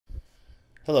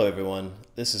Hello everyone,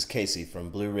 this is Casey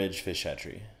from Blue Ridge Fish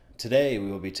Hatchery. Today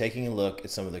we will be taking a look at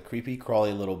some of the creepy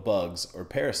crawly little bugs or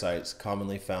parasites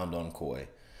commonly found on koi.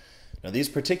 Now these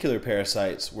particular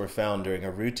parasites were found during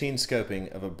a routine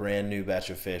scoping of a brand new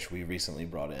batch of fish we recently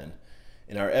brought in.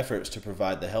 In our efforts to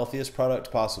provide the healthiest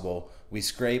product possible, we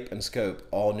scrape and scope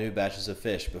all new batches of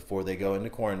fish before they go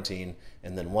into quarantine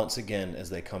and then once again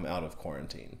as they come out of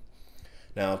quarantine.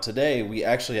 Now today we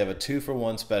actually have a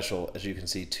 2-for-1 special, as you can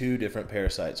see two different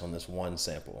parasites on this one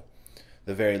sample.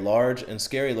 The very large and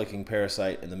scary looking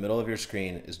parasite in the middle of your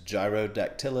screen is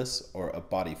gyrodactylus, or a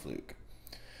body fluke.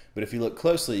 But if you look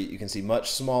closely, you can see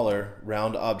much smaller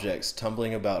round objects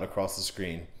tumbling about across the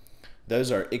screen.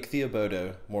 Those are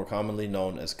icthyobodo, more commonly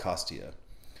known as Costia.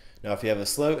 Now if you have a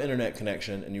slow internet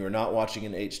connection and you are not watching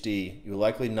in HD, you will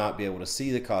likely not be able to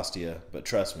see the Costia, but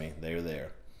trust me, they are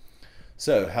there.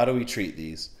 So, how do we treat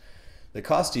these? The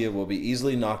Costia will be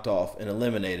easily knocked off and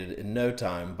eliminated in no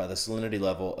time by the salinity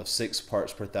level of 6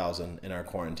 parts per thousand in our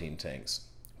quarantine tanks.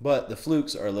 But the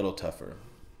flukes are a little tougher.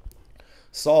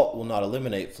 Salt will not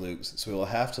eliminate flukes, so we will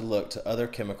have to look to other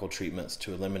chemical treatments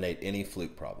to eliminate any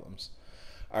fluke problems.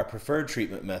 Our preferred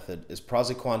treatment method is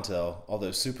praziquantel,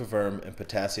 although superverm and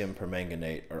potassium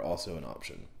permanganate are also an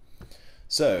option.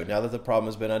 So, now that the problem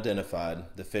has been identified,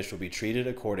 the fish will be treated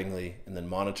accordingly and then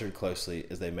monitored closely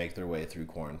as they make their way through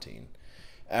quarantine.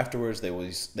 Afterwards, they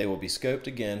will be scoped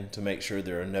again to make sure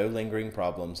there are no lingering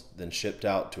problems, then shipped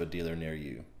out to a dealer near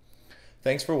you.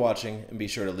 Thanks for watching, and be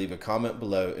sure to leave a comment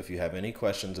below if you have any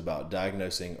questions about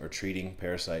diagnosing or treating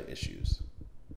parasite issues.